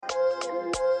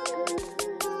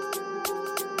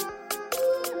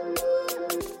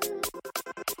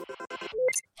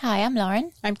Hi, I'm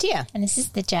Lauren. I'm Tia. And this is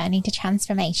The Journey to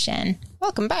Transformation.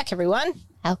 Welcome back, everyone.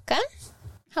 Welcome.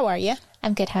 How are you?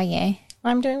 I'm good. How are you?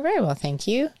 I'm doing very well, thank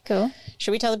you. Cool.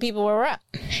 Should we tell the people where we're at?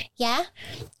 Yeah.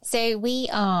 So we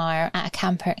are at a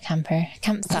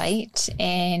campsite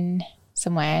in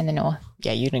somewhere in the north.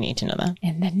 Yeah, you don't need to know that.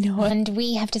 In the north. And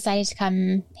we have decided to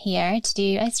come here to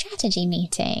do a strategy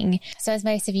meeting. So as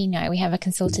most of you know, we have a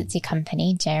consultancy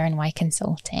company, J&Y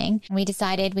Consulting. And we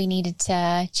decided we needed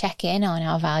to check in on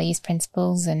our values,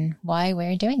 principles, and why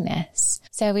we're doing this.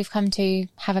 So we've come to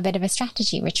have a bit of a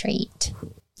strategy retreat.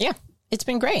 Yeah, it's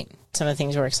been great. Some of the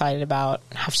things we're excited about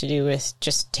have to do with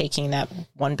just taking that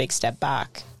one big step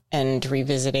back and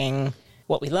revisiting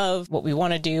what we love, what we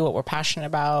want to do, what we're passionate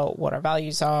about, what our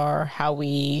values are, how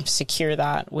we secure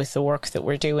that with the work that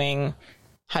we're doing.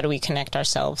 How do we connect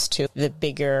ourselves to the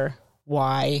bigger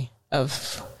why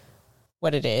of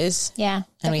what it is? Yeah,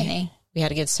 definitely. And we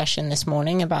had a good session this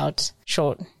morning about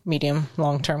short, medium,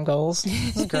 long-term goals.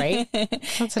 It was great.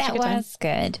 That was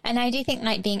good. And I do think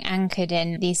like being anchored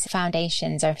in these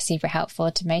foundations are super helpful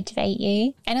to motivate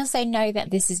you. And also know that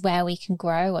this is where we can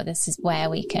grow, or this is where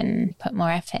we can put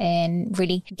more effort in,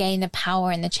 really gain the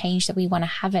power and the change that we want to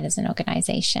have it as an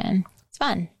organization. It's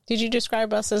fun. Did you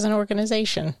describe us as an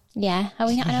organization? Yeah. Are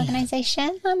we not an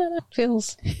organization? No.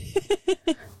 Feels...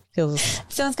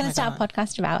 Someone's going to start a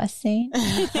podcast about us soon.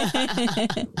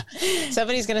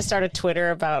 Somebody's going to start a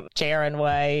Twitter about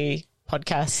JRNY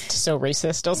podcast so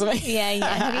racist or something. Yeah.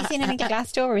 Have you seen any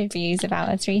Glassdoor reviews about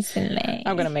us recently?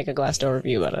 I'm going to make a Glassdoor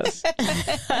review about us.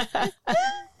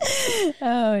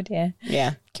 Oh dear.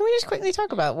 Yeah. Can we just quickly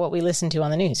talk about what we listen to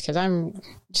on the news? Because I'm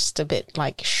just a bit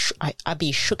like, I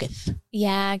be shooketh.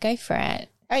 Yeah, go for it.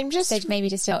 So maybe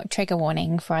just a trigger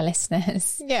warning for our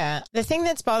listeners. Yeah. The thing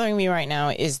that's bothering me right now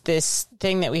is this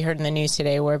thing that we heard in the news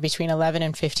today where between 11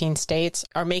 and 15 states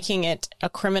are making it a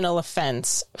criminal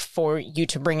offense for you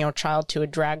to bring your child to a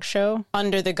drag show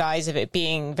under the guise of it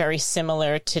being very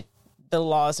similar to the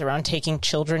laws around taking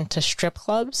children to strip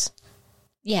clubs.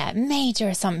 Yeah, major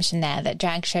assumption there that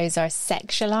drag shows are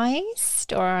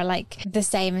sexualized or are like the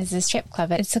same as a strip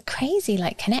club. It's a crazy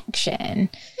like connection.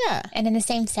 Yeah. And in the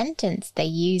same sentence, they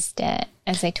used it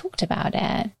as they talked about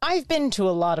it. I've been to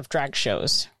a lot of drag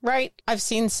shows, right? I've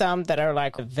seen some that are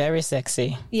like very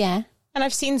sexy. Yeah. And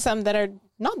I've seen some that are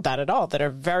not that at all, that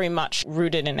are very much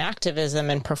rooted in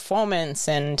activism and performance,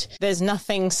 and there's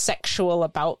nothing sexual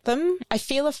about them. I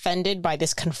feel offended by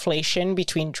this conflation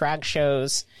between drag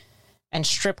shows and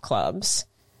strip clubs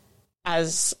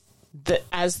as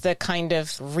the kind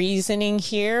of reasoning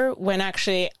here, when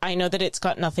actually I know that it's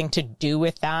got nothing to do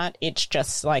with that. It's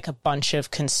just like a bunch of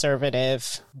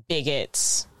conservative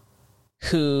bigots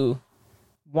who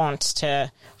want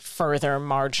to further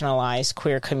marginalize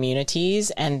queer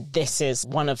communities, and this is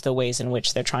one of the ways in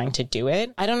which they're trying to do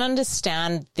it. I don't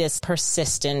understand this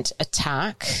persistent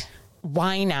attack.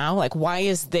 Why now? Like, why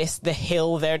is this the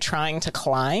hill they're trying to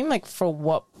climb? Like, for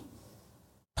what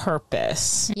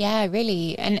purpose? Yeah,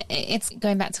 really. And it's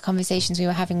going back to conversations we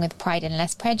were having with Pride and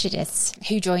Less Prejudice,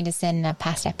 who joined us in a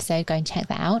past episode. Go and check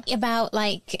that out. About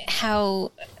like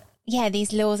how, yeah,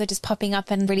 these laws are just popping up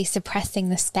and really suppressing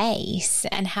the space,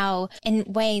 and how in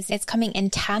ways it's coming in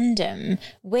tandem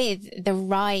with the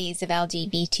rise of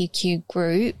LGBTQ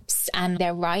groups and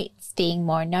their rights being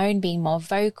more known, being more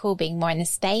vocal, being more in the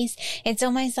space. It's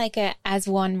almost like as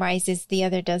one rises, the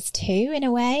other does too, in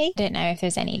a way. I don't know if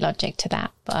there's any logic to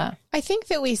that, but I think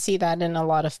that we see that in a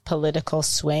lot of political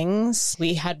swings.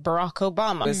 We had Barack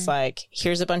Obama. It's like,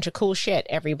 here's a bunch of cool shit.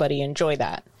 Everybody enjoy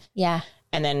that. Yeah.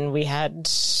 And then we had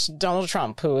Donald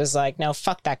Trump, who was like, no,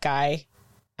 fuck that guy.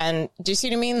 And do you see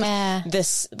what I mean? Yeah.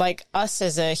 This, like, us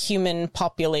as a human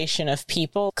population of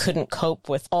people couldn't cope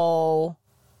with all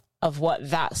of what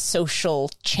that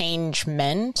social change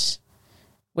meant,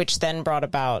 which then brought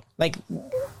about, like,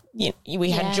 we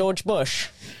had George Bush,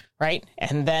 right?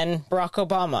 And then Barack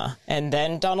Obama, and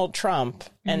then Donald Trump.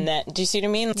 And then, do you see what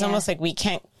I mean? It's almost like we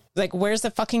can't, like, where's the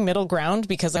fucking middle ground?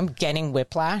 Because I'm getting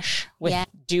whiplash with,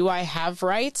 do I have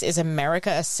rights? Is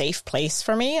America a safe place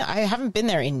for me? I haven't been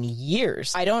there in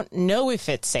years. I don't know if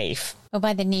it's safe. Well,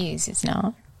 by the news, it's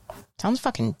not. Sounds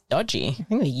fucking dodgy. I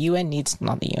think the UN needs,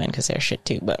 not the UN because they're shit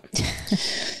too, but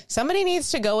somebody needs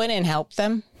to go in and help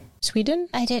them. Sweden?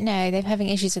 I don't know. They're having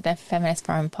issues with their feminist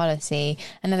foreign policy.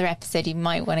 Another episode you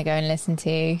might want to go and listen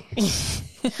to.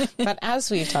 But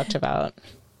as we've talked about,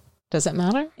 does it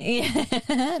matter?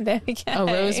 Yeah, there we go. A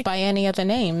rose by any other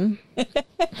name. I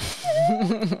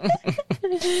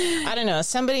don't know.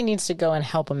 Somebody needs to go and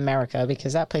help America,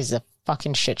 because that place is a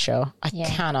fucking shit show. I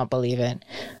cannot believe it.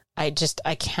 I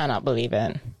cannot believe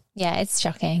it. Yeah, it's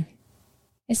shocking.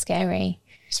 It's scary.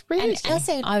 It's really And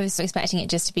also, I was expecting it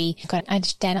just to be, God, I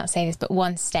just dare not say this, but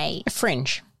one state.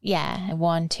 fringe. Yeah,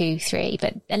 1, 2, 3,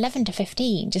 but 11 to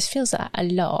 15 just feels like a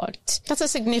lot. That's a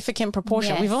significant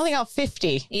proportion. Yes. We've only got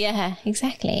 50. Yeah,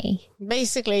 exactly.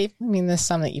 Basically, I mean, there's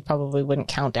some that you probably wouldn't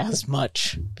count as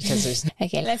much because there's...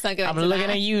 Okay, let's not go I'm into looking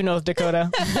at you, North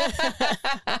Dakota.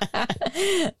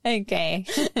 Okay.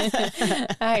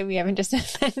 I hope we haven't just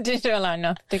offended all our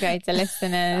North Dakota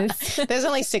listeners. There's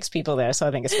only 6 people there, so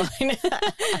I think it's fine.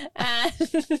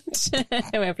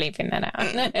 And we're bleeping that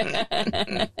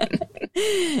out.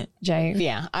 Joke.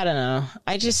 Yeah, I don't know.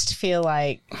 I just feel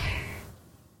like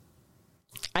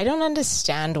I don't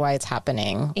understand why it's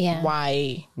happening. Yeah.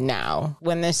 Why now?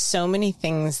 When there's so many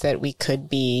things that we could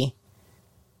be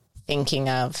thinking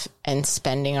of and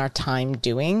spending our time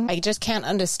doing. I just can't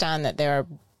understand that there are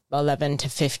 11 to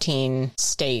 15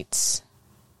 states.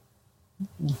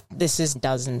 This is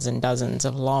dozens and dozens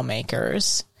of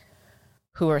lawmakers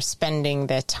who are spending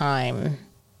their time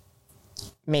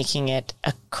making it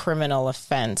a criminal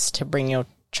offense to bring your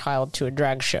child to a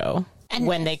drag show. And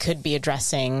when they could be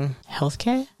addressing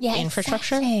healthcare,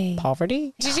 infrastructure, exactly.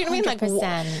 poverty. Do you see what I mean?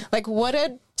 100%. Like what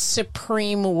a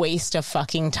supreme waste of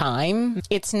fucking time.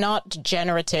 It's not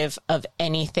generative of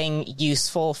anything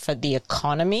useful for the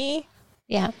economy.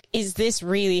 Yeah. Is this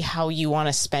really how you want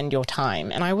to spend your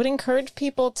time? And I would encourage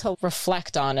people to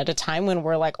reflect on at a time when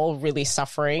we're like all really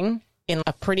suffering in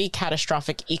a pretty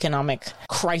catastrophic economic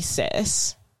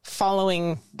crisis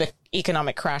following the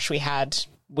economic crash we had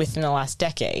within the last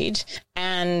decade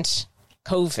and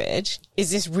COVID.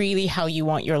 Is this really how you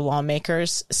want your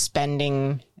lawmakers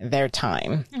spending their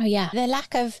time? Oh, yeah. The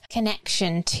lack of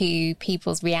connection to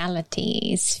people's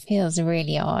realities feels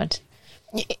really odd.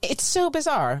 It's so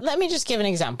bizarre. Let me just give an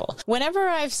example. Whenever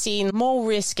I've seen more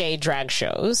risque drag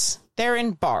shows, they're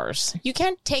in bars. You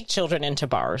can't take children into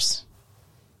bars.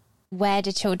 Where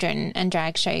do children and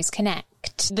drag shows connect?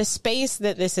 The space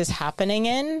that this is happening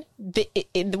in,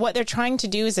 what they're trying to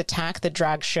do is attack the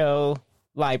drag show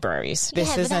libraries.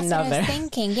 This is that's another. What I was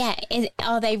thinking. Yeah,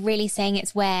 are they really saying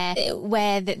it's where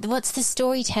what's the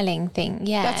storytelling thing?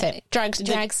 Yeah, That's it.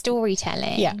 Drag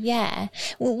storytelling. Yeah.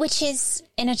 Which is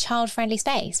in a child-friendly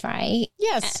space, right?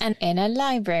 Yes, and in a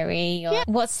library.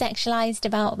 What's sexualized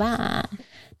about that?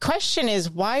 Question is,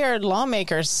 why are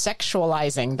lawmakers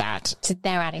sexualizing that? So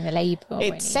they're adding the label.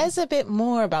 It says a bit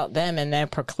more about them and their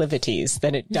proclivities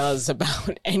than it does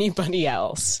about anybody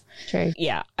else. True.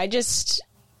 Yeah, I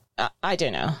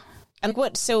don't know.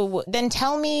 And so then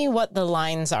tell me what the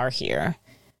lines are here.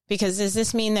 Because does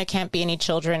this mean there can't be any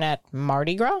children at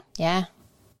Mardi Gras? Yeah.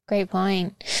 Great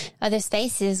point. Are there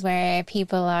spaces where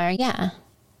people are,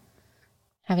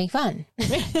 having fun?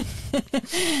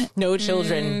 No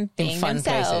children in fun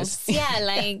themselves. places. Yeah,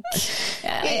 like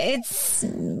it's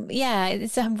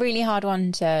a really hard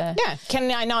one to. Yeah,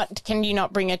 can you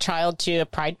not bring a child to a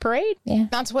pride parade? Yeah,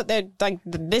 that's what they're like.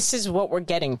 This is what we're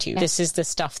getting to. Yeah. This is the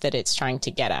stuff that it's trying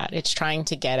to get at. It's trying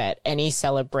to get at any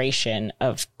celebration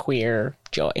of queer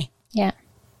joy. Yeah,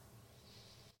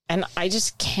 and I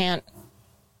just can't.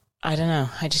 I don't know.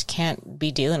 I just can't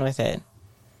be dealing with it.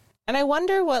 And I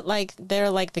wonder what,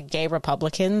 they're like the gay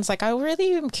Republicans. Like, I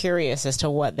really am curious as to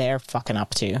what they're fucking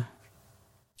up to.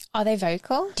 Are they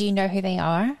vocal? Do you know who they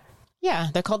are? Yeah,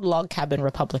 they're called Log Cabin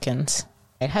Republicans.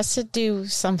 It has to do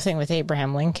something with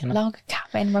Abraham Lincoln. Log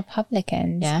Cabin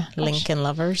Republicans? Yeah, Gosh. Lincoln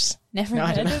lovers. Never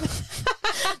heard of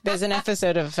it. There's an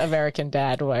episode of American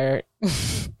Dad where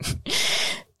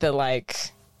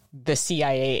the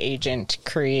CIA agent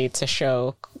creates a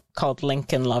show called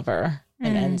Lincoln Lover.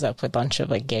 And ends up with a bunch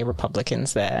of gay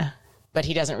Republicans there. But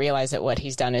he doesn't realize that what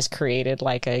he's done is created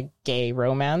a gay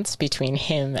romance between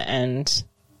him and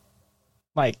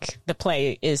the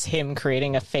play is him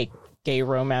creating a fake gay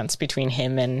romance between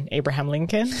him and Abraham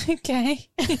Lincoln. Okay.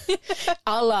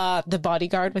 A la The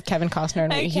Bodyguard with Kevin Costner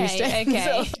and Whitney Houston.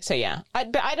 Okay. So yeah.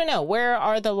 But I don't know. Where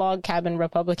are the Log Cabin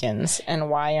Republicans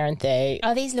and why aren't they?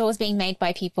 Are these laws being made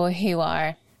by people who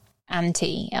are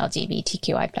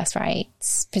anti-LGBTQI plus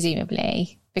rights,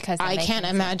 presumably? Because I can't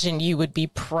imagine you would be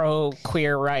pro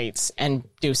queer rights and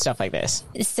do stuff like this.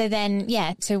 So then,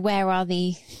 so where are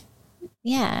the,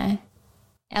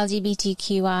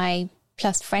 LGBTQI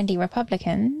plus friendly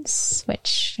Republicans,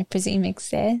 which I presume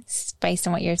exist based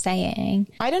on what you're saying?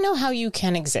 I don't know how you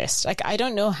can exist. I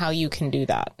don't know how you can do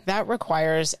that. That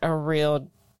requires a real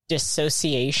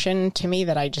dissociation to me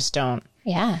that I just don't.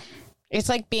 Yeah. It's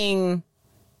like being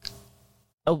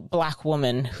a black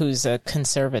woman who's a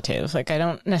conservative.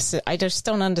 I just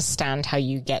don't understand how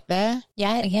you get there.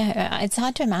 Yeah. It's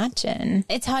hard to imagine.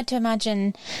 It's hard to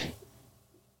imagine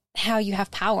how you have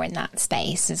power in that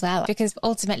space as well. Because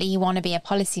ultimately you want to be a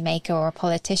policymaker or a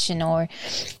politician or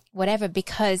whatever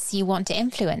because you want to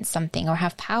influence something or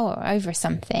have power over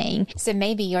something. So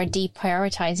maybe you're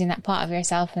deprioritizing that part of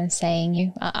yourself and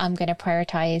saying, I'm going to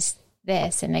prioritize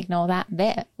this and ignore that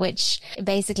bit, which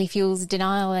basically fuels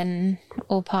denial in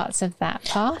all parts of that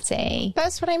party.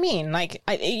 That's what I mean. Like,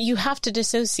 you have to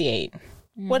dissociate.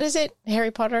 What is it?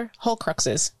 Harry Potter?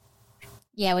 Horcruxes.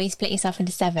 Yeah, well, you split yourself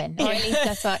into 7. Or at least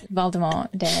that's what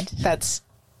Voldemort did. That's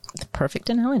the perfect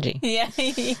analogy. Yeah.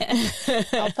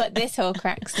 I'll put this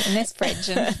Horcrux in this fridge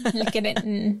and look at it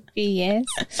in a few years.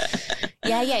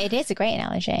 Yeah, it is a great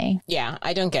analogy. Yeah,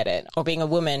 I don't get it. Or being a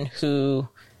woman who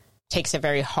takes a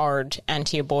very hard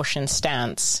anti-abortion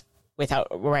stance without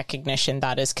recognition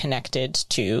that is connected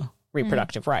to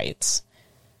reproductive rights,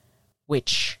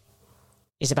 which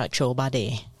is about your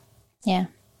body. Yeah.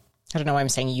 I don't know why I'm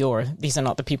saying you're. These are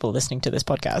not the people listening to this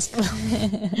podcast.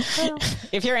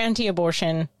 If you're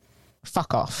anti-abortion,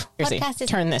 fuck off. Seriously,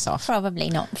 turn this off. Probably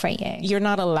not for you. You're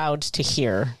not allowed to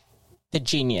hear the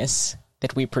genius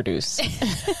that we produce.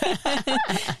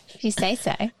 If you say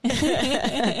so.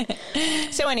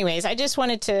 So anyways, I just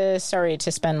wanted to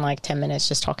spend like 10 minutes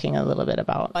just talking a little bit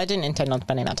about, I didn't intend on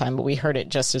spending that time, but we heard it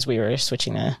just as we were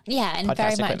switching the and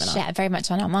very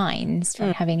much on our minds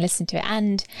from having listened to it.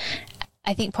 And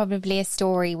I think probably a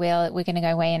story we're going to go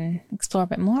away and explore a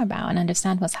bit more about and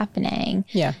understand what's happening.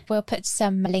 Yeah. We'll put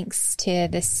some links to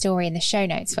the story in the show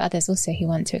notes for others also who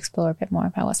want to explore a bit more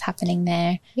about what's happening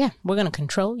there. Yeah. We're going to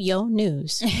control your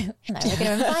news. No, we're going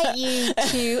to invite you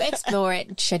to explore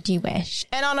it should you wish.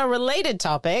 And on a related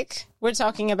topic, we're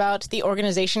talking about the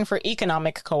Organization for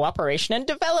Economic Cooperation and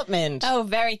Development. Oh,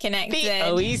 very connected. The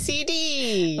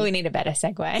OECD. We need a better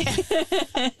segue.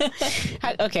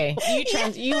 Okay,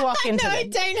 you walk into I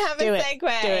don't have a segue.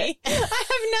 Do it. I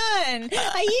have none.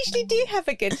 I usually do have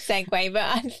a good segue,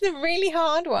 but it's a really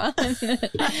hard one.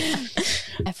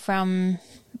 From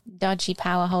dodgy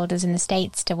power holders in the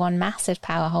States to one massive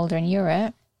power holder in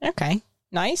Europe. Okay.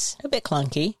 Nice. A bit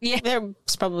clunky. Yeah.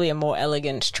 There's probably a more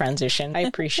elegant transition. I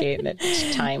appreciate that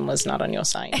time was not on your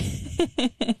side.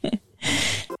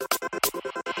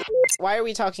 Why are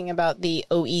we talking about the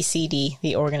OECD,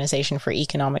 the Organization for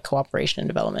Economic Cooperation and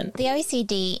Development? The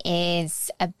OECD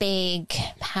is a big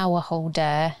power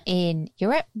holder in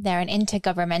Europe. They're an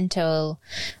intergovernmental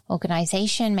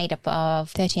organization made up of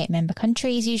 38 member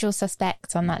countries, usual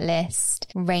suspects on that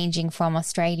list, ranging from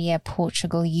Australia,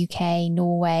 Portugal, UK,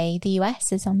 Norway. The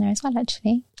US is on there as well,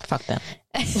 actually. Fuck them.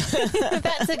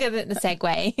 That's a good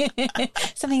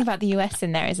segue. Something about the US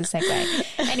in there is a segue.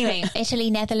 Anyway,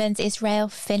 Italy, Netherlands, Israel,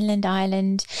 Finland,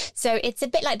 Ireland. So it's a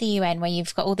bit like the UN where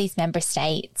you've got all these member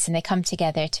states and they come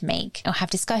together to make or have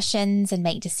discussions and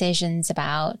make decisions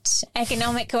about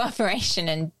economic cooperation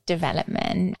and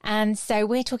development. And so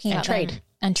we're talking about trade.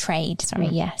 And trade,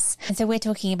 yes. And so we're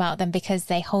talking about them because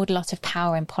they hold a lot of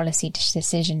power in policy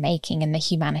decision making in the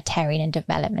humanitarian and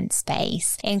development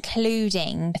space,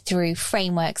 including through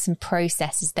frameworks and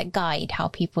processes that guide how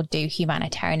people do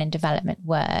humanitarian and development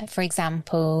work. For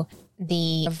example,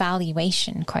 the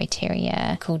evaluation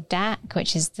criteria called DAC,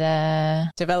 which is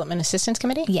the Development Assistance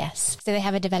Committee? Yes. So they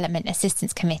have a Development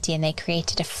Assistance Committee and they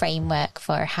created a framework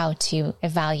for how to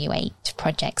evaluate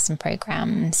projects and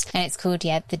programs. And it's called, the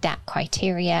DAC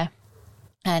criteria.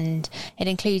 And it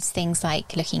includes things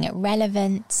like looking at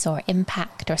relevance or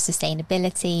impact or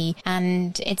sustainability.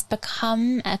 And it's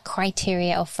become a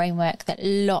criteria or framework that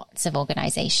lots of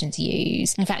organizations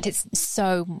use. In fact, it's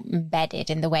so embedded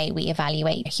in the way we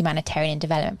evaluate humanitarian and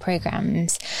development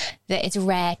programs that it's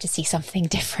rare to see something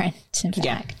different. In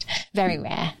fact, very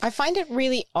rare. I find it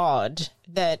really odd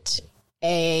that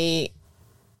an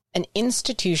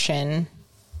institution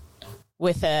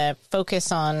with a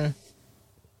focus on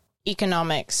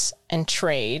economics and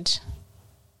trade,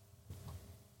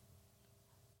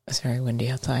 it's very windy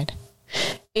outside,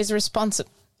 is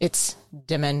responsible. It's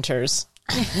Dementors.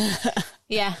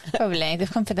 Yeah, probably.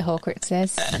 They've come for the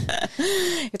Horcruxes.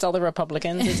 It's all the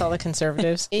Republicans. It's all the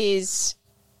conservatives. Is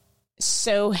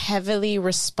so heavily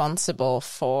responsible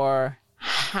for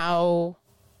how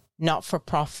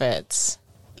not-for-profits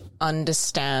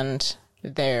understand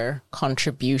their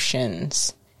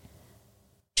contributions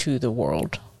to the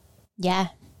world. Yeah.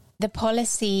 The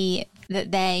policy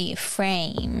that they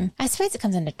frame, I suppose it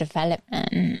comes under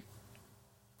development.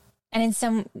 And in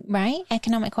some, right?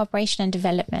 Economic cooperation and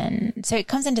development. So it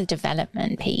comes under the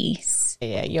development piece.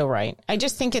 Yeah, you're right. I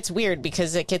just think it's weird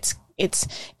because it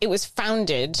was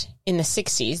founded in the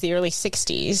 60s, the early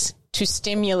 60s, to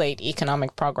stimulate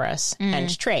economic progress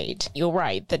and trade. You're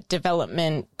right that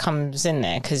development comes in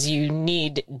there because you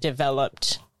need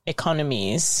developed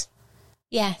economies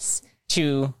Yes.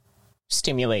 to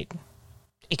stimulate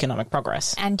economic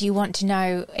progress. And you want to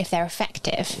know if they're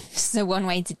effective. So one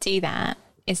way to do that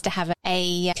is to have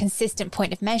a consistent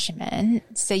point of measurement,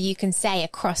 so you can say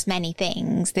across many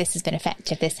things, this has been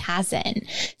effective, this hasn't.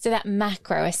 So that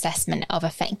macro assessment of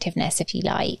effectiveness, if you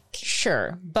like.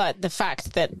 Sure. But the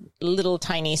fact that little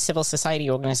tiny civil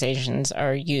society organizations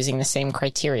are using the same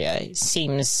criteria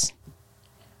seems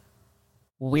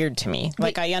weird to me.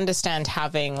 Like, I understand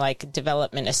having like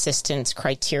development assistance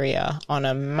criteria on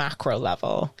a macro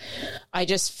level. I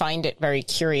just find it very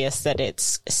curious that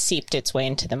it's seeped its way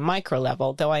into the micro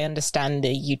level, though I understand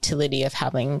the utility of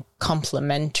having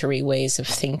complementary ways of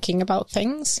thinking about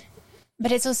things.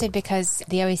 But it's also because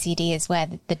the OECD is where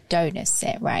the donors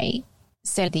sit, right?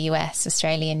 So the US,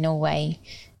 Australia, Norway,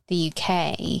 the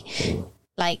UK,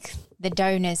 like the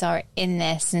donors are in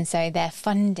this, and so they're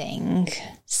funding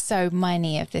so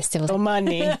many of this civil... So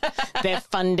money. They're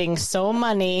funding so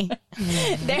money.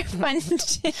 They're funding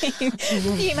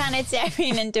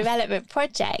humanitarian and development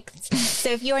projects. So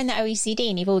if you're in the OECD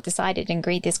and you've all decided and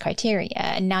agreed this criteria,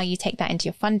 and now you take that into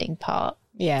your funding part,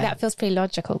 Yeah. that feels pretty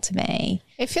logical to me.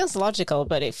 It feels logical,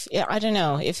 but I don't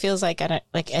know. It feels like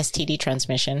STD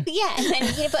transmission. Yeah, and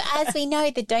then, but as we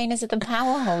know, the donors are the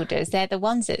power holders. They're the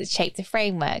ones that shape the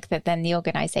framework that then the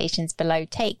organisations below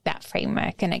take that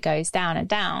framework, and it goes down and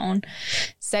down.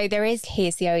 So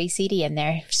here's the OECD, and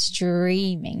they're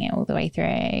streaming it all the way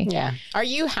through. Yeah. Are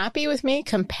you happy with me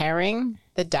comparing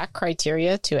the DAC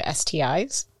criteria to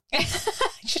STIs?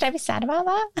 Should I be sad about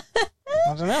that?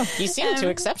 I don't know. You seem to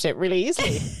accept it really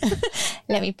easily.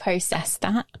 Let me process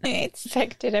that. It's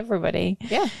affected everybody.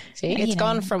 Yeah. See, it's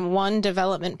gone from one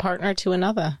development partner to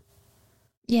another.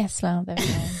 Yes, well, there we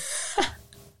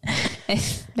go.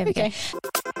 There we go.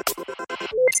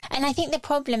 And I think the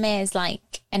problem is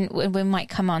and we might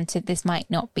come on to this, might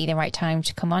not be the right time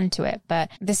to come on to it, but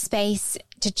the space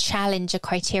to challenge a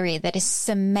criteria that is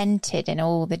cemented in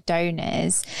all the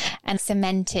donors and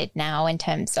cemented now in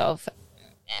terms of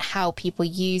how people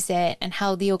use it and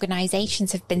how the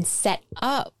organizations have been set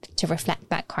up to reflect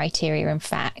that criteria. In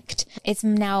fact, it's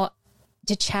now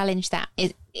to challenge that.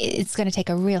 It's going to take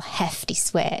a real hefty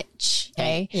switch.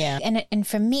 Okay? Yeah. And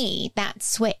for me, that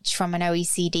switch from an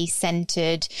OECD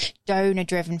centered donor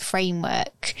driven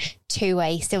framework to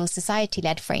a civil society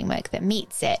led framework that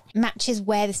meets it matches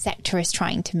where the sector is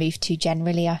trying to move to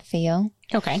generally, I feel.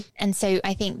 Okay. And so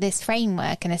I think this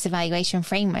framework and this evaluation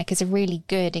framework is a really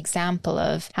good example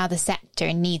of how the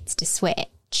sector needs to switch.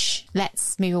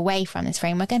 Let's move away from this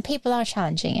framework, and people are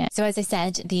challenging it. So as I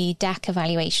said, the DAC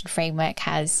evaluation framework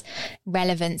has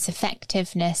relevance,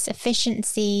 effectiveness,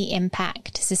 efficiency,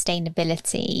 impact,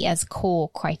 sustainability as core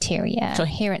criteria.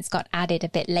 Coherence got added a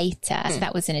bit later, so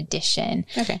that was an addition.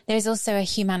 Okay. There's also a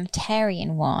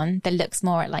humanitarian one that looks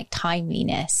more at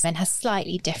timeliness and has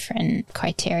slightly different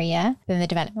criteria than the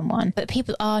development one. But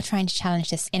people are trying to challenge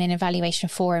this in an evaluation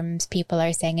forums. People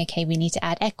are saying, okay, we need to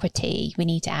add equity, we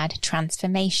need to add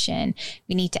transformation,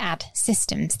 we need to add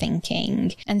systems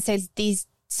thinking. And so these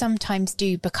sometimes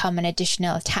do become an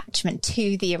additional attachment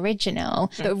to the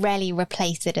original, but rarely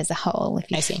replace it as a whole.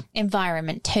 I see.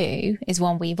 Environment too is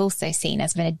one we've also seen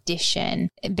as an addition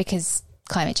because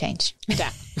climate change.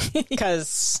 Yeah.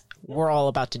 Because we're all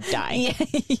about to die.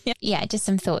 Yeah, just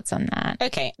some thoughts on that.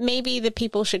 Okay, maybe the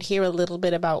people should hear a little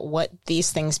bit about what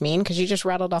these things mean, because you just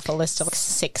rattled off a list of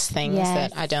 6 things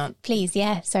that I don't... Please,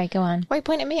 yeah. Sorry, go on. Why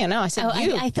point at me? No, I said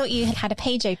you. I thought you had a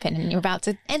page open and you were about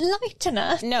to enlighten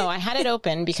us. No, I had it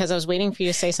open because I was waiting for you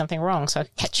to say something wrong, so I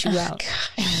could catch you out.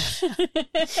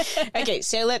 Okay,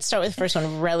 so let's start with the first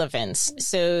one, relevance.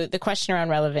 So the question around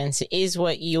relevance is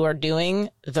what you are doing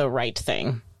the right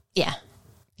thing? Yeah.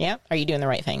 Yeah. Are you doing the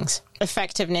right things?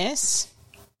 Effectiveness.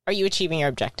 Are you achieving your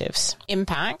objectives?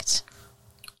 Impact.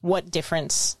 What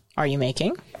difference are you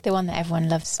making? The one that everyone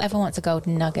loves. Everyone wants a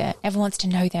golden nugget. Everyone wants to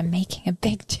know they're making a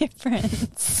big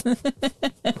difference.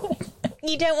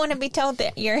 You don't want to be told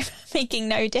that you're making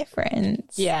no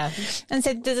difference. Yeah. And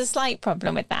so there's a slight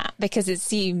problem with that because it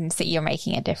assumes that you're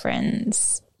making a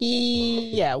difference.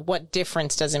 Yeah, what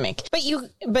difference does it make?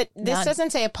 But this None.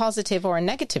 doesn't say a positive or a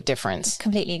negative difference.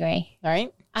 Completely agree. All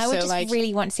right? I would just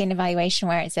really want to see an evaluation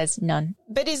where it says none.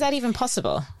 But is that even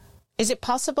possible? Is it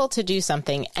possible to do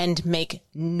something and make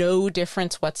no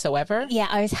difference whatsoever? Yeah,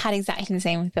 I had exactly the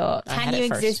same thought. Can you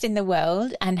exist in the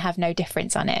world and have no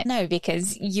difference on it? No,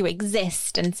 because you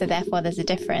exist, and so therefore there's a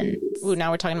difference. Ooh,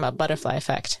 now we're talking about butterfly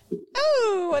effect.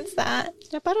 Oh, what's that?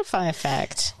 The butterfly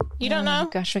effect. You don't know?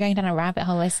 Gosh, we're going down a rabbit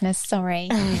hole, listeners. Sorry.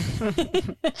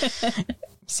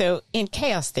 So in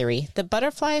chaos theory, the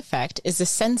butterfly effect is a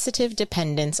sensitive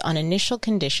dependence on initial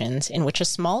conditions in which a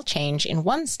small change in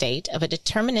one state of a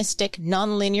deterministic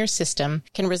nonlinear system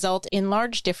can result in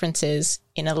large differences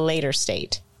in a later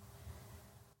state.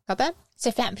 Got that?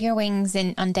 So flap your wings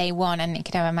on day 1 and it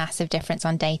could have a massive difference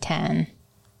on day 10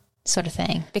 sort of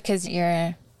thing. Because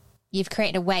you've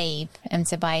created a wave, and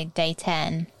so by day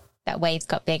 10, that wave's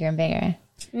got bigger and bigger.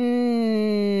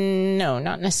 No,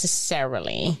 not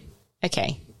necessarily.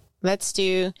 Okay, let's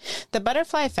do... The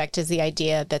butterfly effect is the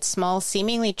idea that small,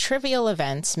 seemingly trivial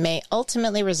events may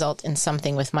ultimately result in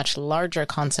something with much larger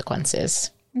consequences.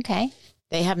 Okay.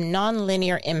 They have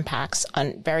non-linear impacts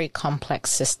on very complex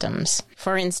systems.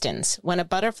 For instance, when a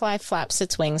butterfly flaps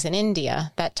its wings in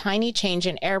India, that tiny change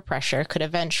in air pressure could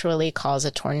eventually cause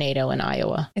a tornado in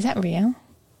Iowa. Is that real?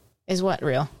 Is what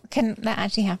real? Can that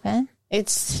actually happen?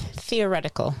 It's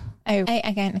theoretical. Oh,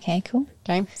 again, okay, cool.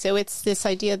 Okay, so it's this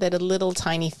idea that a little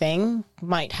tiny thing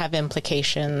might have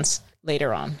implications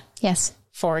later on. Yes.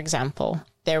 For example,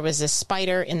 there was a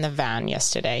spider in the van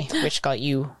yesterday, which got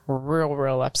you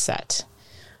real upset.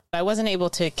 I wasn't able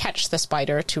to catch the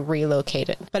spider to relocate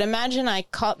it. But imagine I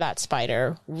caught that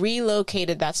spider,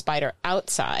 relocated that spider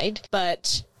outside,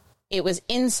 but it was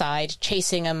inside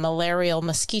chasing a malarial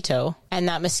mosquito, and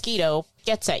that mosquito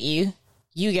gets at you,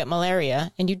 you get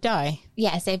malaria, and you die.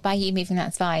 Yeah, so by you moving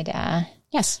that spider,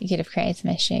 yes, you could have created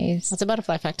some issues. That's a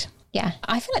butterfly effect. Yeah,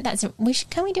 I feel like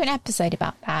can we do an episode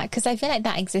about that? Because I feel like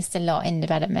that exists a lot in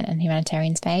development and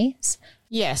humanitarian space.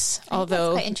 Yes,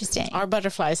 although quite interesting. Our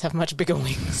butterflies have much bigger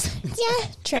wings. Yeah,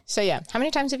 true. So yeah, how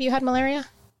many times have you had malaria?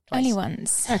 Twice. Only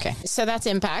once. Okay, so that's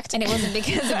impact. And it wasn't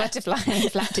because a butterfly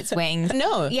flapped its wings.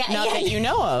 No, that you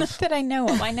know of. That I know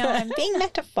of. I know I'm being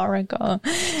metaphorical.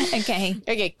 Okay.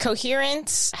 Okay,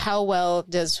 coherence. How well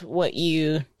does what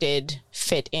you did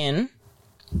fit in?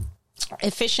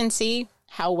 Efficiency.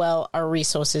 How well are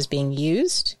resources being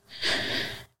used?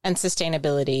 And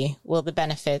sustainability. Will the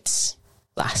benefits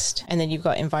last? And then you've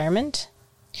got environment,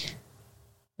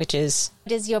 which is...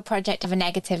 Does your project have a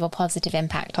negative or positive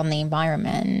impact on the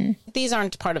environment? These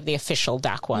aren't part of the official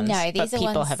DAC ones. No, these but are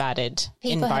people ones have added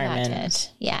people environment. Have added,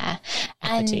 yeah.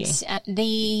 Equity.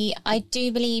 And I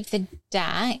do believe the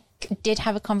DAC did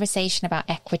have a conversation about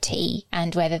equity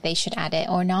and whether they should add it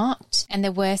or not. And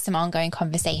there were some ongoing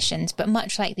conversations, but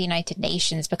much like the United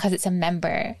Nations, because it's a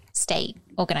member state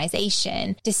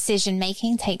organization, decision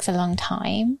making takes a long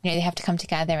time. They have to come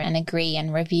together and agree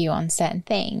and review on certain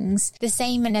things. The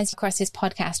same, and as across this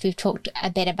podcast, we've talked a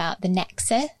bit about the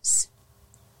nexus,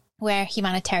 where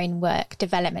humanitarian work,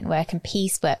 development work, and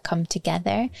peace work come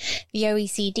together. The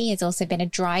OECD has also been a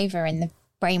driver in the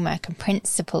framework and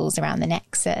principles around the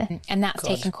nexus. And that's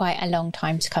taken quite a long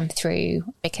time to come through,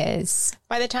 because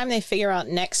by the time they figure out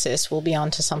nexus, we'll be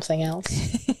on to something else.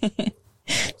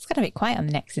 It's got a bit quiet on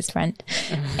the nexus front.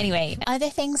 Anyway, other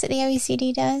things that the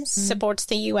OECD does? Supports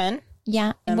the UN.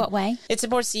 Yeah. In what way? It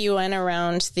supports the UN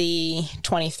around the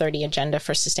 2030 Agenda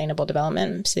for Sustainable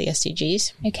Development, so the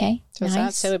SDGs. Okay,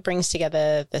 nice. So it brings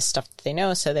together the stuff that they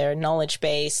know, so their knowledge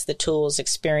base, the tools,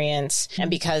 experience,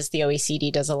 and because the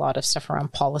OECD does a lot of stuff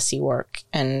around policy work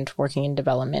and working in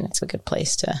development, it's a good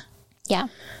place to... Yeah.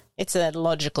 It's a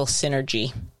logical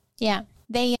synergy. Yeah.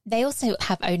 They also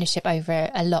have ownership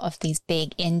over a lot of these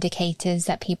big indicators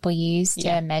that people use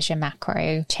to measure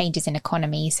macro changes in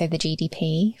economy. So the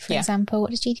GDP, for example,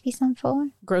 what does GDP stand for?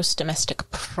 Gross domestic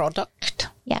product.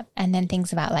 Yeah. And then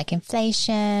things about like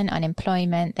inflation,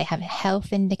 unemployment. They have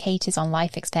health indicators on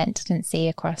life expectancy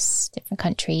across different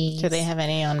countries. Do they have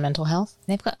any on mental health?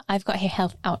 I've got here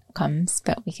health outcomes,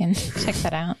 but we can check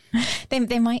that out.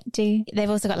 They might do. They've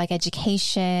also got like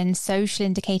education, social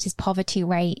indicators, poverty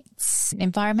rates,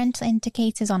 environmental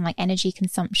indicators on like energy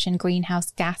consumption,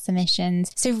 greenhouse gas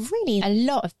emissions. So really a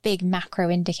lot of big macro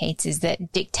indicators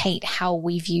that dictate how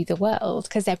we view the world,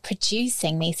 because they're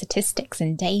producing these statistics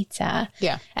and data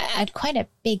at quite a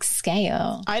big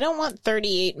scale. I don't want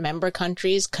 38 member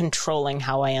countries controlling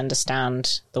how I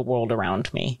understand the world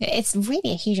around me. It's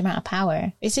really a huge amount of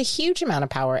power. It's a huge amount of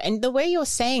power. And the way you're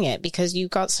saying it, because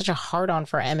you've got such a hard-on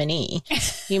for M&E,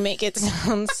 you make it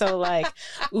sound so like,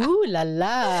 ooh la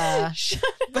la.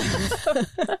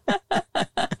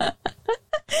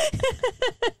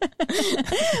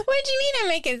 What do you mean I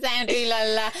make it sound ooh la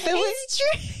la? It's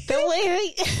true.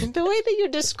 The way that you're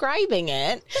describing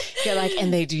it, you're like,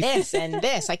 and they do this and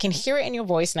this. I can hear it in your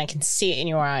voice and I can see it in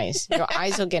your eyes. Your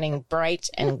eyes are getting bright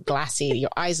and glassy. Your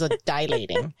eyes are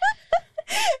dilating.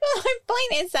 Well, my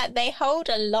point is that they hold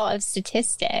a lot of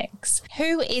statistics.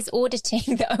 Who is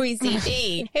auditing the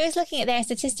OECD? Who is looking at their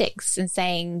statistics and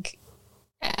saying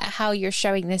how you're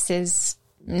showing this is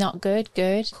Not good.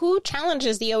 Good. Who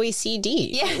challenges the OECD?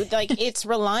 Yeah. Like, it's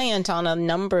reliant on a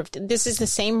number of... This is the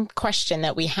same question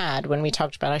that we had when we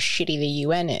talked about how shitty the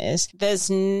UN is.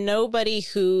 There's nobody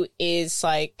who is,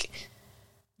 like...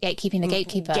 Gatekeeping the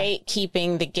gatekeeper.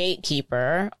 Gatekeeping the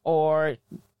gatekeeper or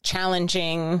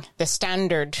challenging the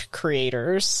standard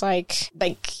creators. Like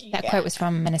that quote was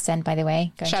from Menacen, by the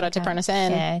way. Shout out to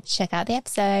Menacen. Yeah, check out the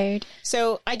episode.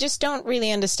 So I just don't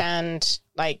really understand,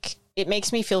 like... It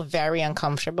makes me feel very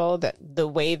uncomfortable that the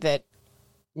way that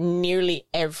nearly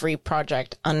every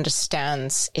project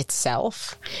understands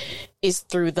itself is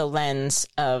through the lens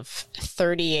of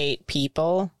 38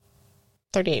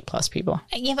 plus people.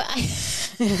 Yeah, but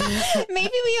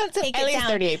maybe we ought to take at it least down.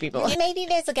 38 people. Maybe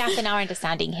there's a gap in our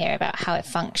understanding here about how it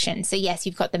functions. So yes,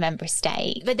 you've got the member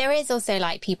state, but there is also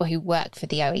like people who work for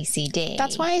the OECD.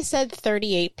 That's why I said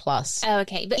 38 plus. Oh,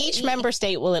 okay. But each member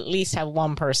state will at least have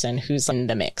one person who's in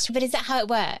the mix. But is that how it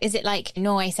works? Is it like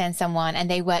Norway sends someone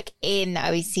and they work in the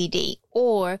OECD?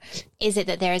 Or is it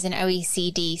that there is an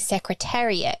OECD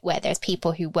secretariat where there's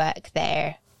people who work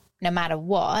there no matter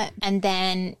what? And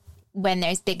then when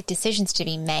there's big decisions to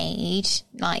be made,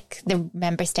 like the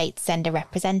member states send a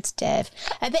representative,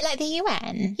 a bit like the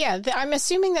UN. Yeah, I'm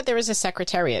assuming that there is a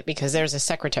secretariat because there's a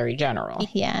secretary general.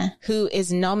 Yeah. Who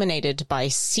is nominated by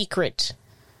secret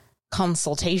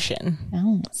consultation.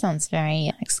 Oh, that sounds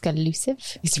very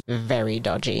exclusive. It's very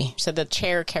dodgy. So the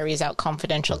chair carries out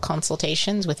confidential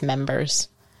consultations with members.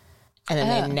 And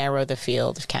then they narrow the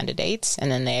field of candidates,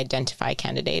 and then they identify a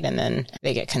candidate, and then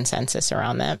they get consensus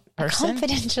around that person.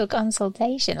 Confidential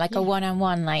consultation, like a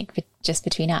one-on-one, like just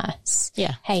between us.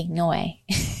 Yeah. Hey, Norway.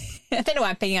 I don't know why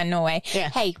I'm picking on Norway. Yeah.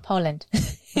 Hey, Poland.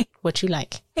 What you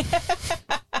like?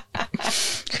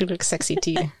 Who looks sexy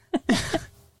to you?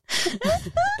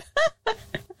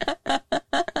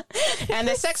 And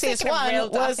the sexiest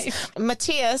one was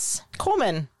Matthias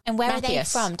Cormann. And where are they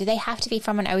from? Do they have to be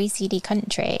from an OECD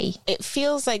country? It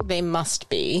feels like they must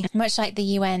be. Much like the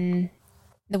UN,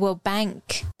 the World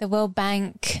Bank. The World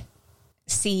Bank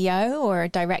CEO or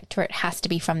directorate has to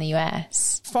be from the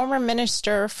US. Former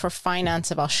Minister for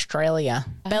Finance of Australia.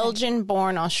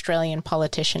 Belgian-born Australian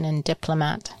politician and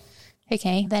diplomat.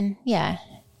 Okay, then, yeah.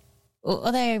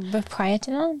 Although prior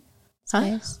to that, I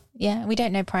suppose. Yeah, we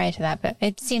don't know prior to that, but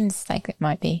it seems like it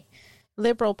might be.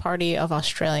 Liberal Party of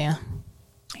Australia.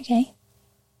 Okay.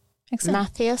 Excellent.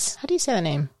 Matthias. How do you say the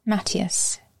name?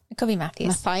 Matthias. It could be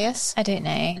Matthias. Matthias? I don't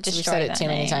know. We've said it too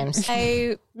many times.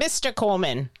 So, Mr.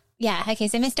 Cormann. Yeah, okay.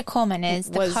 So Mr. Cormann is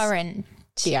the current.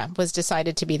 Yeah, was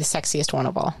decided to be the sexiest one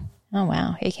of all. Oh,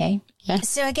 wow. Okay. Yeah.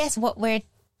 So I guess what we're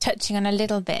touching on a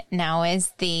little bit now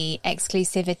is the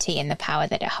exclusivity and the power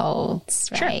that it holds,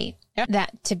 right? Sure. Yeah.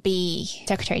 That to be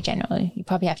Secretary General, you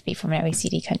probably have to be from an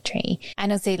OECD country.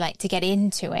 And also, like, to get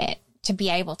into it, to be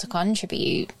able to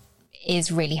contribute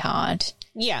is really hard.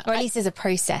 Yeah. Or at least there's a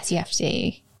process you have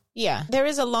to. Yeah. There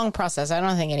is a long process. I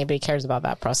don't think anybody cares about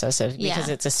that process because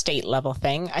it's a state level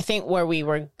thing. I think where we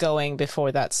were going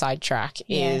before that sidetrack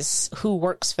is who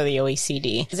works for the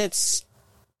OECD. Because it's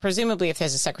presumably if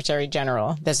there's a Secretary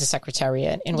General, there's a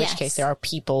Secretariat, in which case there are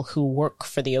people who work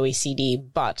for the OECD,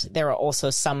 but there are also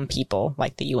some people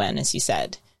like the UN, as you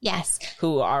said. Yes.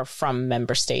 Who are from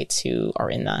member states who are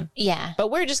in that. Yeah. But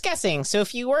we're just guessing. So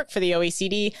if you work for the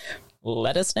OECD,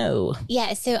 let us know.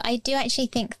 Yeah, so I do actually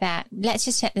think that, let's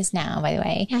just check this now, by the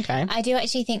way. Okay. I do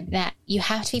actually think that you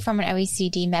have to be from an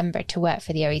OECD member to work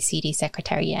for the OECD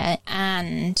Secretariat,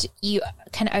 and you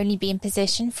can only be in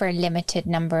position for a limited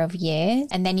number of years,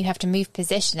 and then you have to move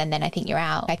position, and then I think you're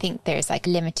out. I think there's like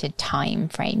limited time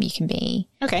frame you can be.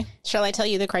 Okay. Shall I tell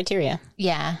you the criteria?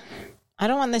 Yeah. I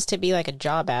don't want this to be like a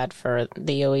job ad for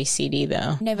the OECD,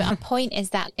 though. No, but our point is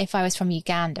that if I was from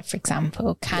Uganda, for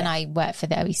example, can I work for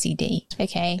the OECD?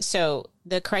 Okay. So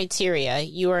the criteria,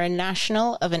 you are a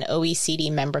national of an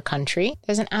OECD member country.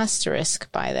 There's an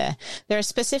asterisk by there. There are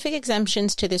specific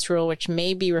exemptions to this rule which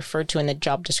may be referred to in the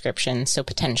job description, so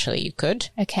potentially you could.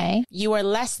 Okay. You are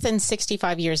less than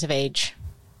 65 years of age.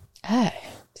 Oh,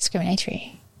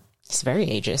 discriminatory. It's very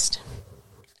ageist.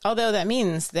 Although that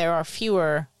means there are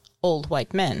fewer old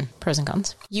white men. Pros and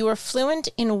cons. You are fluent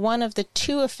in one of the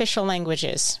two official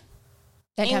languages.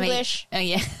 English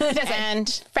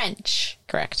and French.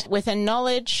 Correct. With a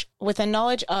knowledge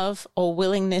of or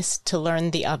willingness to learn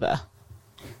the other.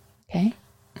 Okay.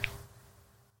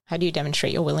 How do you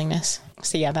demonstrate your willingness?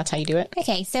 So yeah, that's how you do it.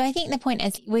 Okay, so I think the point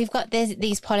is we've got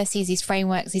these policies, these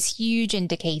frameworks, these huge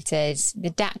indicators, the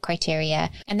DAC criteria,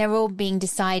 and they're all being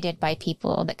decided by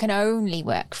people that can only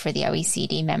work for the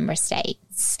OECD member states.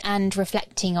 reports and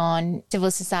reflecting on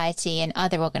civil society and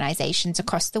other organizations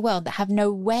across the world that have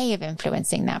no way of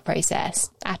influencing that process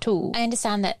at all. I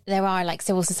understand that there are like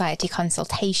civil society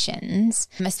consultations,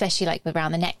 especially like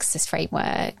around the Nexus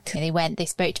framework. They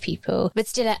spoke to people, but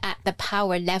still at the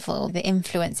power level, the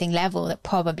influencing level that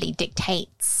probably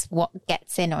dictates what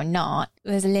gets in or not,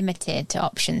 there's limited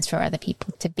options for other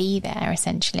people to be there,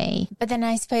 essentially. But then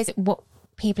I suppose what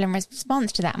people in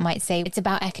response to that might say, it's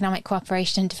about economic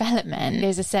cooperation and development.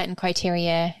 There's a certain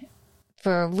criteria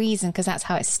for a reason, because that's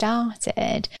how it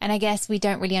started. And I guess we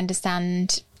don't really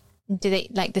understand, do they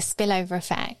like the spillover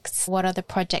effects? What other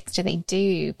projects do they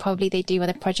do? Probably they do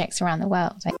other projects around the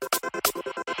world.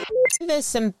 There's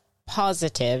some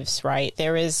positives, right?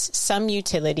 There is some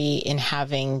utility in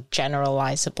having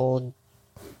generalizable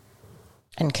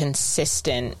and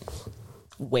consistent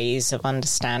ways of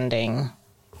understanding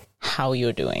how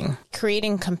you're doing.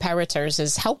 Creating comparators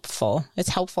is helpful. It's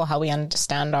helpful how we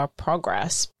understand our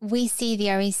progress. We see the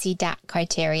OECD DAC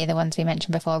criteria, the ones we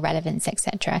mentioned before, relevance,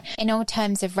 etc., in all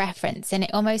terms of reference, and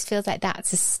it almost feels like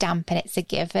that's a stamp and it's a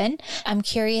given. I'm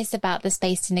curious about the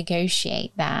space to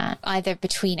negotiate that, either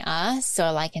between us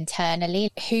or like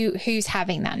internally. Who's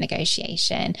having that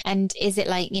negotiation? And is it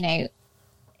like,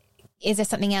 is there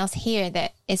something else here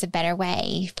that is a better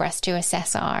way for us to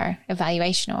assess our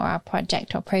evaluation or our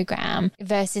project or program,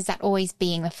 versus that always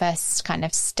being the first kind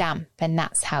of stamp and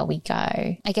that's how we go?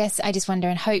 I guess I just wonder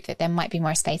and hope that there might be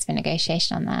more space for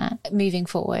negotiation on that moving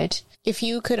forward. If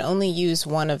you could only use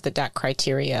one of the DAC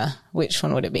criteria, which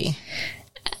one would it be?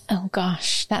 Oh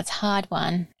gosh, that's a hard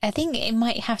one. I think it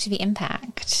might have to be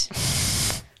impact.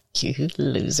 You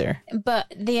loser.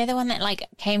 But the other one that like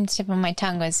came to tip on my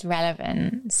tongue was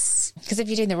relevance. Because if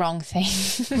you're doing the wrong thing,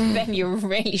 then you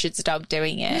really should stop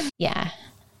doing it. Yeah.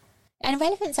 And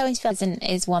relevance I always feel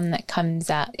is one that comes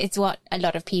up. It's what a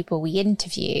lot of people we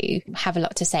interview have a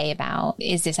lot to say about.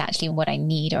 Is this actually what I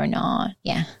need or not?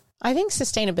 Yeah. I think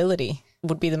sustainability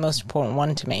would be the most important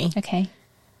one to me. Okay.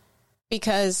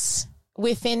 Because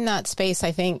within that space,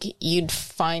 I think you'd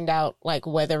find out like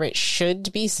whether it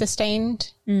should be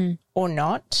sustained or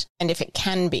not, and if it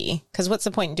can be. Because what's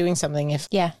the point in doing something if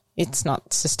it's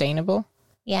not sustainable?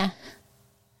 Yeah.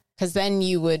 Because then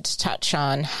you would touch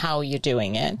on how you're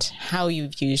doing it, how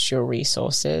you've used your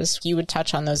resources. You would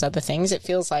touch on those other things. It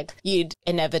feels like you'd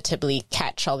inevitably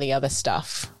catch all the other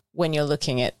stuff when you're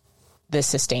looking at the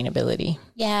sustainability.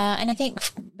 Yeah. And I think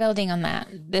building on that,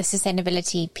 the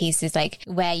sustainability piece is like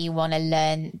where you want to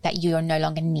learn that you are no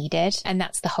longer needed. And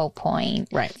that's the whole point.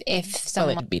 Right. If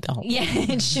someone... Well, it'd be the whole point. Yeah,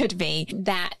 it should be.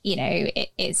 That,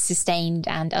 it's sustained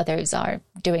and others are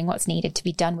doing what's needed to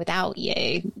be done without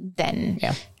you, then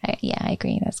I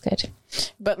agree. That's good.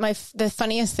 But the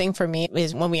funniest thing for me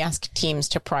is when we ask teams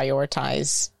to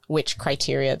prioritize which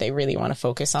criteria they really want to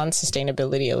focus on,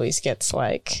 sustainability always gets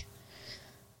like...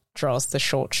 draws the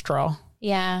short straw.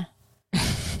 Yeah.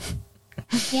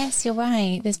 Yes, you're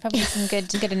right. There's probably some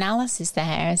good analysis there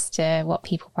as to what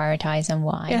people prioritize and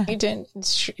why. Yeah, you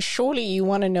didn't. Surely you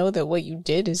want to know that what you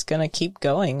did is going to keep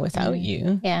going without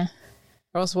you. Yeah.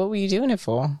 Or else what were you doing it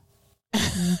for?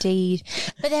 Indeed.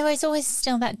 But there is always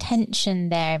still that tension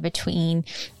there between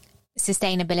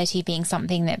sustainability being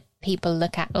something that people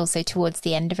look at also towards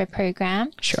the end of a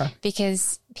program. Sure.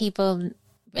 Because people,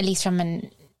 at least from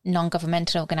an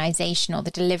non-governmental organisation or the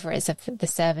deliverers of the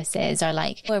services, are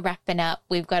like, we're wrapping up,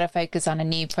 we've got to focus on a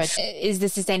new project. Is the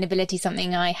sustainability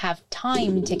something I have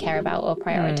time to care about or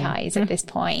prioritise at this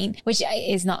point? Which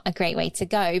is not a great way to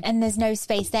go. And there's no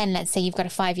space then. Let's say you've got a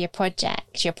 5-year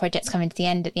project, your project's coming to the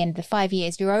end at the end of the 5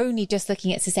 years, you're only just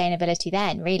looking at sustainability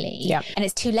then, really. Yeah. And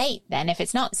it's too late then if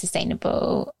it's not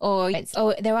sustainable, or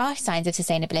there are signs of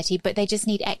sustainability, but they just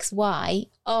need X, Y.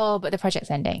 Oh, but the project's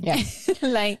ending. Yeah.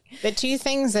 Like the two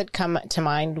things that come to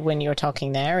mind when you're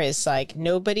talking there is like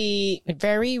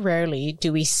very rarely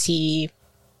do we see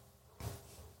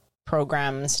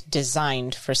programs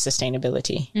designed for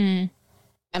sustainability.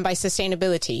 And by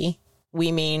sustainability,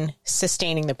 we mean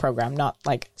sustaining the program, not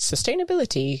like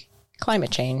sustainability,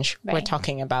 climate change. Right. We're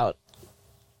talking about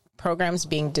programs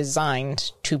being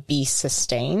designed to be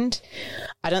sustained.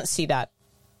 I don't see that.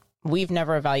 We've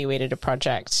never evaluated a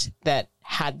project that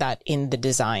had that in the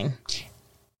design.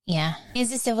 Yeah.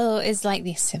 Is the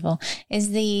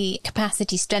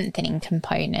capacity strengthening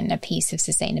component a piece of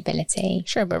sustainability?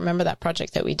 Sure, but remember that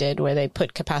project that we did where they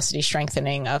put capacity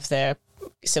strengthening of their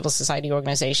civil society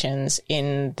organizations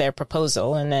in their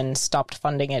proposal and then stopped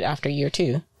funding it after year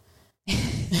 2?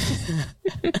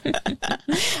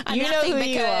 You know who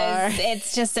you are.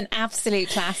 It's just an absolute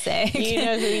classic. You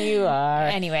know who you are.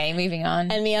 Anyway, moving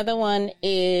on. And the other one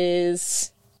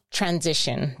is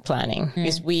transition planning,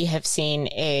 because we have seen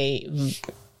a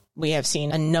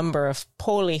number of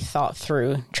poorly thought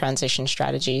through transition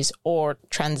strategies or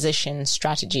transition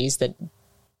strategies that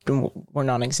were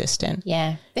non-existent.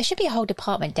 Yeah. There should be a whole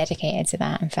department dedicated to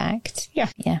that, in fact. Yeah.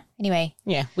 Anyway.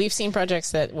 Yeah. We've seen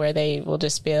projects where they will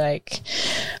just be like,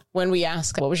 when we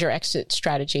ask, what was your exit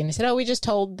strategy? And they said, we just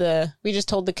told the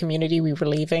community we were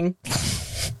leaving.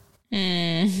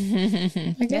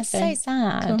 That's so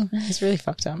sad. Cool. It's really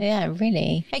fucked up. Yeah,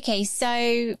 really. Okay,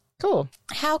 so cool.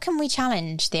 How can we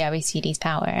challenge the OECD's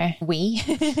power? We,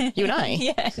 you and I.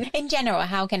 Yeah. In general,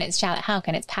 how can its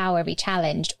power be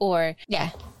challenged? Or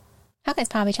how can its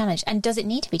power be challenged? And does it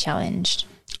need to be challenged?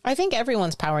 I think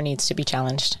everyone's power needs to be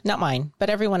challenged. Not mine, but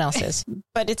everyone else's.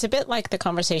 But it's a bit like the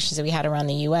conversations that we had around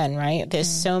the UN, right? There's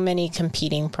so many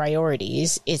competing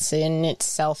priorities. It's in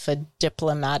itself a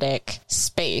diplomatic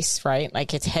space, right?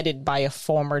 Like it's headed by a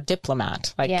former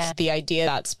diplomat. Like the idea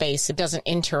that space, it doesn't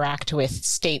interact with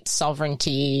state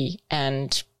sovereignty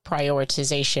and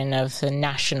prioritization of the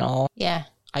national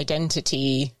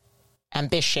identity,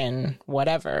 ambition,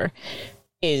 whatever,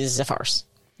 is a farce.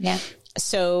 Yeah.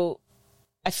 So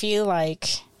I feel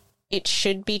like it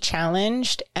should be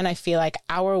challenged, and I feel like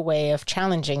our way of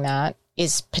challenging that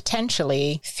is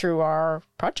potentially through our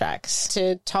projects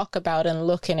to talk about and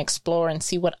look and explore and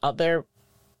see what other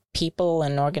people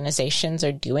and organizations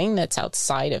are doing that's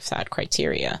outside of that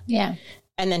criteria. Yeah.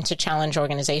 And then to challenge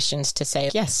organizations to say,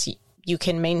 yes, you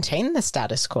can maintain the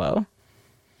status quo,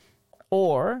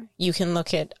 or you can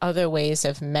look at other ways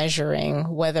of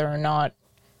measuring whether or not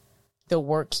the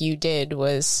work you did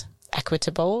was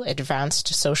equitable,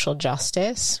 advanced social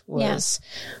justice, was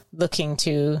looking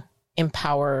to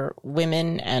empower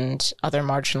women and other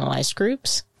marginalized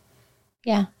groups.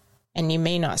 Yeah. And you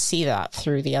may not see that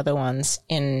through the other ones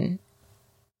in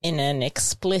an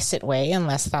explicit way,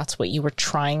 unless that's what you were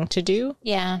trying to do.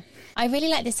 Yeah. I really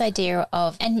like this idea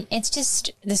of, and it's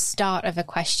just the start of a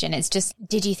question. It's just,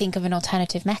 did you think of an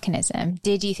alternative mechanism?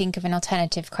 Did you think of an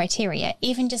alternative criteria?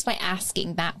 Even just by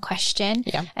asking that question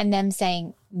and them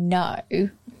saying no,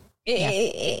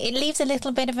 it leaves a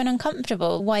little bit of an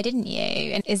uncomfortable. Why didn't you?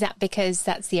 And is that because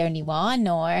that's the only one?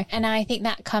 And I think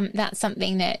that's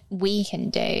something that we can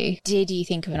do. Did you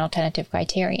think of an alternative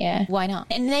criteria? Why not?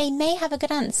 And they may have a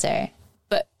good answer.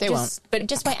 But they won't. But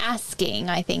just by asking,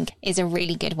 I think, is a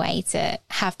really good way to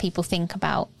have people think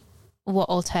about what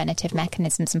alternative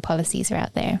mechanisms and policies are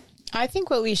out there. I think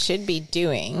what we should be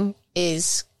doing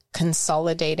is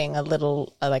consolidating a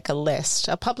little, like a list,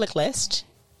 a public list,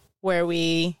 where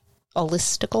a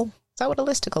listicle? Is that what a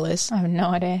listicle is? I have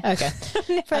no idea. Okay. I've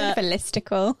never heard of a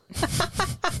listicle.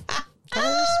 Can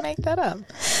I just make that up?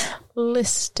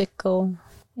 Listicle.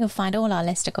 You'll find all our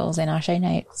listicles in our show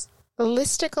notes. A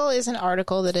listicle is an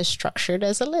article that is structured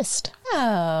as a list.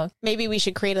 Oh. Maybe we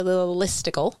should create a little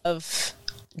listicle of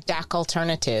DAC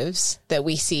alternatives that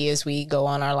we see as we go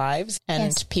on our lives,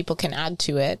 and people can add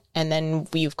to it. And then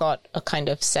we've got a kind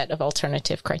of set of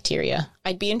alternative criteria.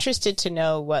 I'd be interested to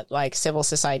know what like civil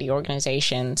society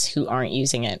organizations who aren't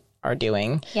using it are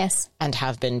doing. Yes. And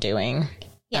have been doing.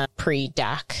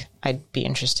 Pre-DAC, I'd be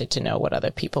interested to know what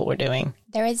other people were doing.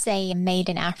 There is a Made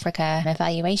in Africa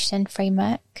evaluation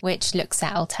framework which looks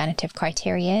at alternative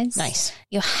criteria. Nice.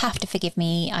 You'll have to forgive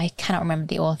me. I cannot remember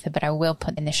the author, but I will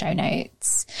put in the show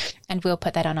notes, and we'll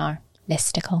put that on our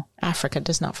listicle. Africa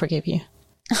does not forgive you.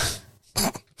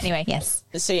 Anyway, yes.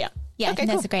 So yeah. Yeah, okay, I think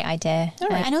that's a great idea.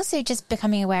 Right. And also just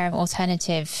becoming aware of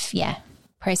alternative,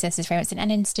 processes, frameworks, and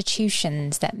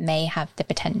institutions that may have the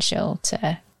potential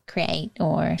to create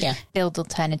or build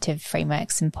alternative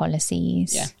frameworks and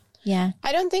policies. Yeah.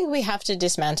 I don't think we have to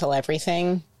dismantle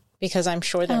everything, because I'm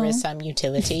sure there is some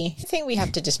utility. I think we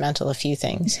have to dismantle a few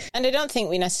things. And I don't think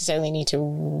we necessarily need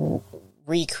to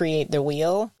recreate the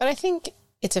wheel, but I think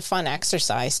it's a fun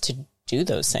exercise to do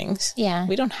those things. Yeah.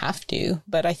 We don't have to,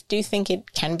 but I do think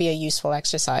it can be a useful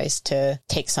exercise to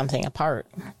take something apart,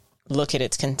 look at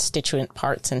its constituent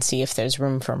parts and see if there's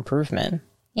room for improvement.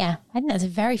 Yeah, I think that's a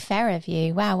very fair of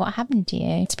you. Wow, what happened to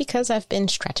you? It's because I've been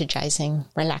strategizing,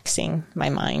 relaxing my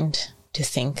mind to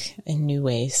think in new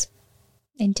ways.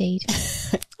 Indeed.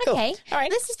 Cool. Okay. All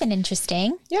right. This has been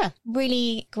interesting. Yeah.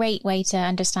 Really great way to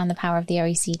understand the power of the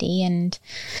OECD and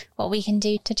what we can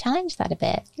do to challenge that a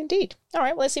bit. Indeed. All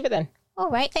right, well, let's leave it then. All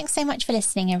right. Thanks so much for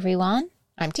listening, everyone.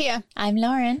 I'm Tia. I'm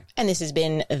Lauren. And this has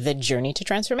been The Journey to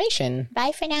Transformation.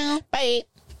 Bye for now. Bye.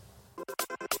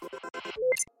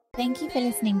 Thank you for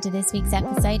listening to this week's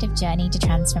episode of Journey to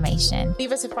Transformation.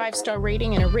 Leave us a 5-star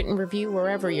rating and a written review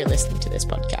wherever you're listening to this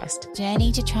podcast.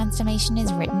 Journey to Transformation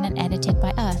is written and edited by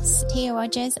us, Tia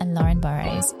Rogers and Lauren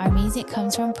Burrows. Our music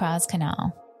comes from Praz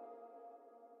Canal.